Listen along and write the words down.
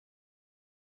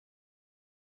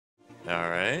All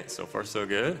right, so far so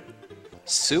good.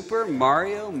 Super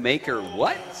Mario Maker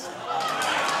what?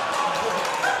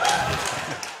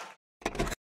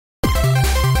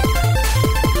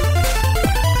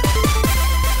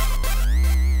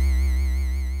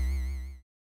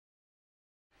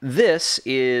 This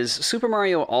is Super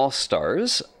Mario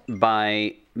All-Stars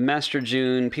by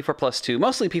Masterjun, P4+2,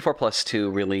 mostly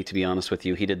P4+2, really, to be honest with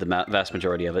you. He did the vast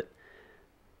majority of it.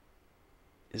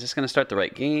 Is this going to start the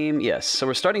right game? Yes. So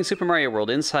we're starting Super Mario World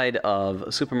inside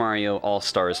of Super Mario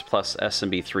All-Stars plus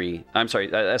SMW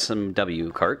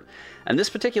cart. And this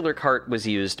particular cart was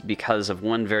used because of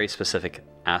one very specific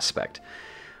aspect.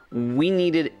 We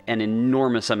needed an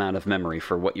enormous amount of memory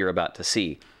for what you're about to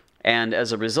see. And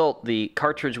as a result, the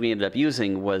cartridge we ended up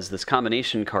using was this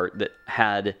combination cart that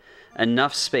had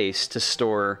enough space to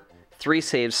store 3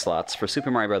 save slots for Super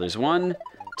Mario Bros. 1,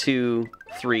 2,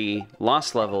 3,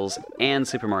 Lost Levels, and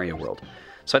Super Mario World.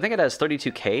 So I think it has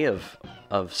 32K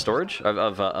of storage,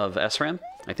 of SRAM,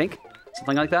 I think.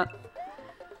 Something like that.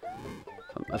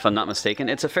 If I'm not mistaken.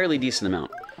 It's a fairly decent amount.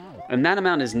 And that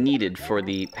amount is needed for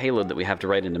the payload that we have to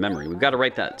write into memory. We've got to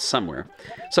write that somewhere.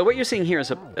 So what you're seeing here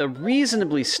is a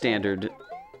reasonably standard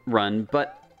run,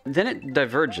 but then it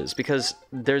diverges because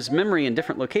there's memory in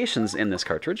different locations in this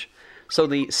cartridge. So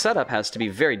the setup has to be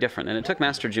very different, and it took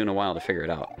Masterjun a while to figure it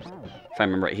out. If I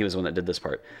remember right, he was the one that did this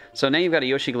part. So now you've got a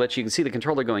Yoshi glitch. You can see the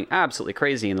controller going absolutely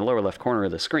crazy in the lower left corner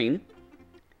of the screen.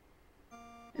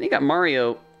 And you got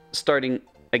Mario starting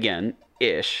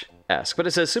again-ish. But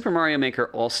it says Super Mario Maker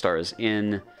All-Stars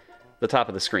in the top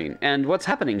of the screen. And what's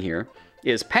happening here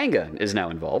is Panga is now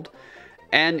involved.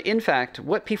 And in fact,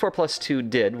 what P4+2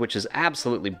 did, which is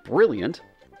absolutely brilliant,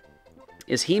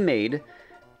 is he made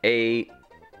an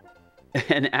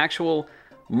actual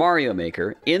Mario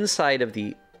Maker inside of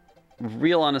the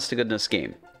real honest-to-goodness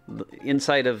game.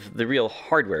 Inside of the real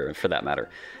hardware, for that matter.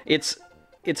 It's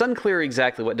unclear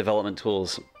exactly what development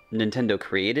tools Nintendo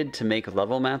created to make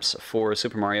level maps for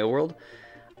Super Mario World.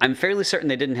 I'm fairly certain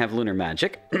they didn't have Lunar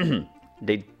Magic.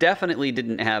 They definitely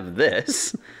didn't have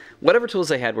this. Whatever tools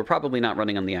they had were probably not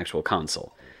running on the actual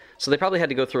console. So they probably had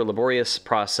to go through a laborious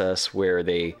process where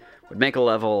they would make a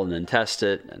level and then test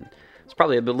it, and it's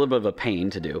probably a little bit of a pain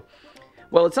to do.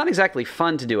 Well, it's not exactly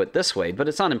fun to do it this way, but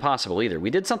it's not impossible either.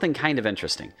 We did something kind of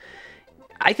interesting.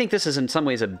 I think this is in some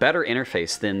ways a better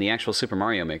interface than the actual Super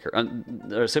Mario Maker,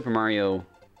 or Super Mario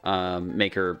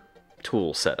Maker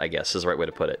tool set, I guess is the right way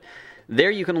to put it. There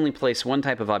you can only place one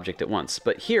type of object at once,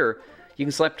 but here you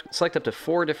can select up to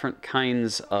 4 different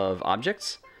kinds of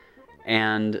objects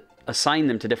and assign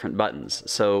them to different buttons.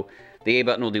 So the A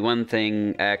button will do one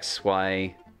thing, X,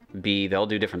 Y, B, they all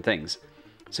do different things.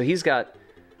 So he's got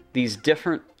these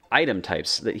different item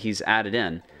types that he's added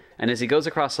in, and as he goes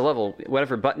across the level,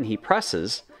 whatever button he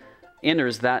presses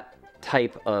enters that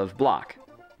type of block.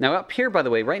 Now up here, by the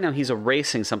way, right now he's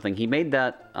erasing something. He made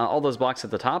that all those blocks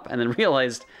at the top and then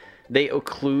realized they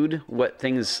occlude what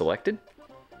thing is selected.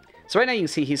 So right now you can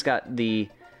see he's got he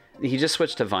just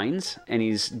switched to vines and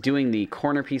he's doing the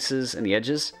corner pieces and the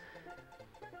edges.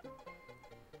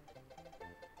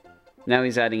 Now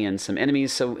he's adding in some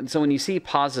enemies. So when you see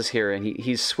pauses here and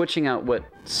he's switching out what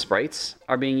sprites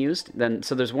are being used,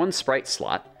 so there's one sprite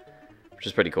slot, which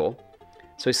is pretty cool.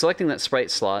 So he's selecting that sprite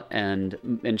slot and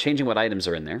changing what items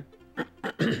are in there.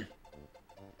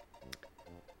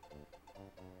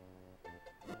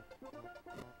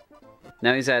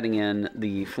 Now he's adding in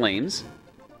the flames,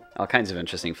 all kinds of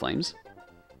interesting flames.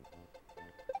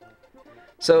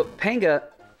 So Panga,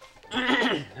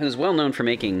 who's well known for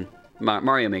making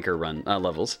Mario Maker run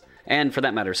levels, and for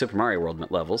that matter Super Mario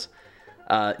World levels,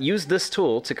 used this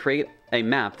tool to create a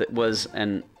map that was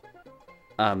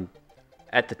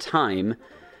at the time,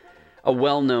 a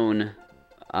well-known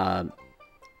ROM,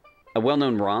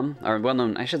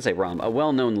 or I should say ROM, a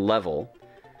well-known level,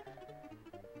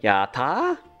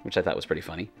 Yata, which I thought was pretty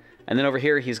funny. And then over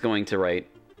here, he's going to write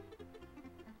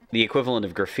the equivalent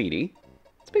of graffiti.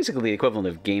 It's basically the equivalent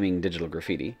of gaming digital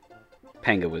graffiti.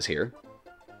 Panga was here,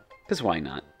 because why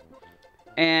not?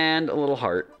 And a little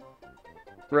heart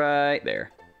right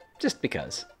there, just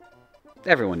because.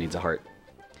 Everyone needs a heart.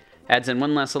 Adds in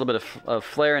one last little bit of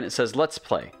flair, and it says, let's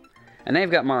play. And now you've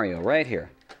got Mario right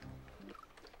here.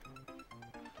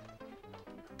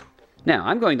 Now,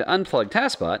 I'm going to unplug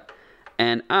TASBot,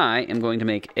 and I am going to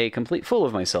make a complete fool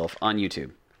of myself on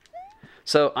YouTube.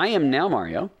 So I am now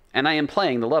Mario, and I am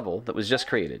playing the level that was just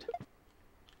created.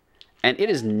 And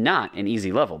it is not an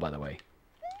easy level, by the way.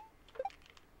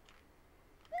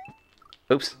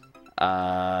 Oops.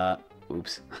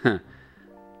 Oops.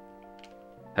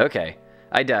 Okay.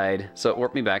 I died, so it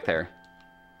warped me back there.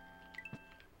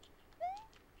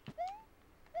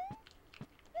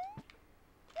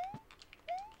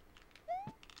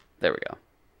 There we go.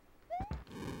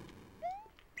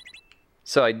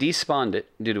 So I despawned it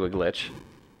due to a glitch.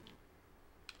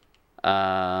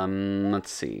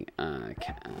 Let's see. Can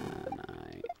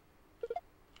I...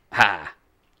 Ha!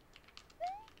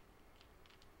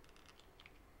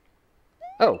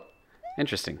 Oh,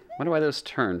 interesting. Wonder why those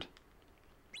turned.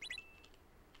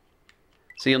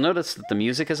 So you'll notice that the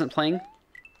music isn't playing.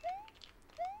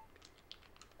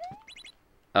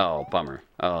 Oh, bummer.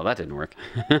 Oh, that didn't work.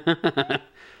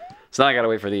 So now I gotta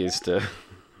wait for these to,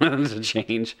 to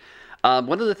change.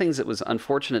 One of the things that was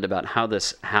unfortunate about how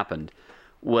this happened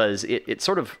was it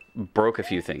sort of broke a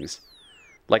few things.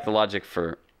 Like the logic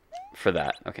for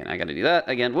that. Okay, now I gotta do that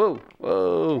again. Whoa,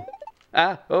 whoa.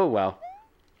 Ah, oh, wow.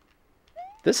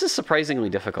 This is surprisingly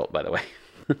difficult, by the way.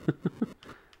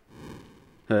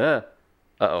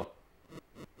 Uh-oh.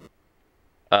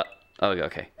 Oh,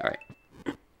 okay, all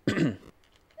right.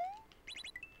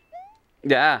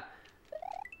 Yeah.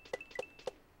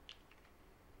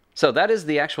 So that is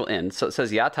the actual end. So it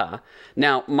says yata.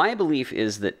 Now, my belief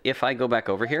is that if I go back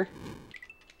over here,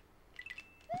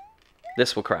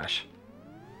 this will crash.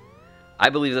 I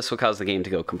believe this will cause the game to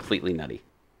go completely nutty.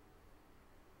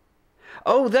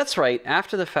 Oh, that's right.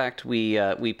 After the fact,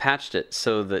 we patched it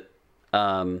so that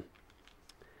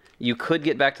you could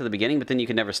get back to the beginning, but then you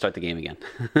could never start the game again.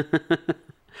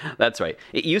 That's right.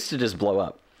 It used to just blow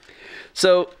up.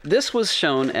 So this was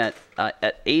shown at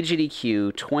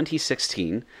AGDQ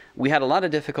 2016. We had a lot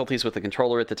of difficulties with the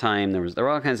controller at the time. There were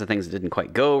all kinds of things that didn't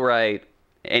quite go right.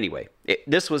 Anyway,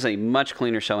 this was a much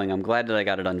cleaner showing. I'm glad that I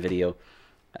got it on video.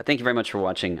 Thank you very much for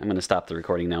watching. I'm going to stop the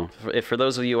recording now. For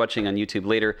those of you watching on YouTube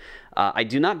later, I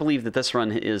do not believe that this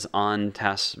run is on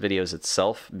TAS videos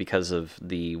itself because of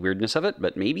the weirdness of it,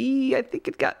 but maybe I think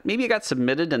it got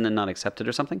submitted and then not accepted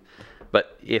or something.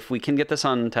 But if we can get this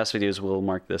on TAS videos, we'll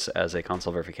mark this as a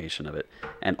console verification of it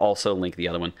and also link the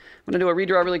other one. I'm going to do a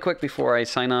redraw really quick before I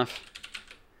sign off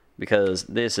because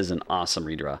this is an awesome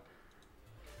redraw.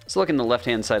 Let's look in the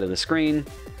left-hand side of the screen.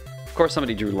 Of course,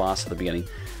 somebody drew Lost at the beginning.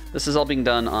 This is all being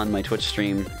done on my Twitch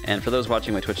stream, and for those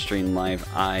watching my Twitch stream live,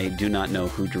 I do not know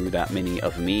who drew that many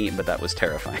of me, but that was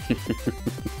terrifying.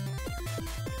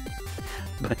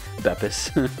 Beppis.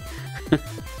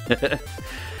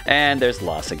 And there's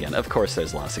Loss again. Of course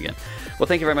there's Loss again. Well,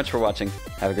 thank you very much for watching.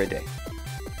 Have a great day.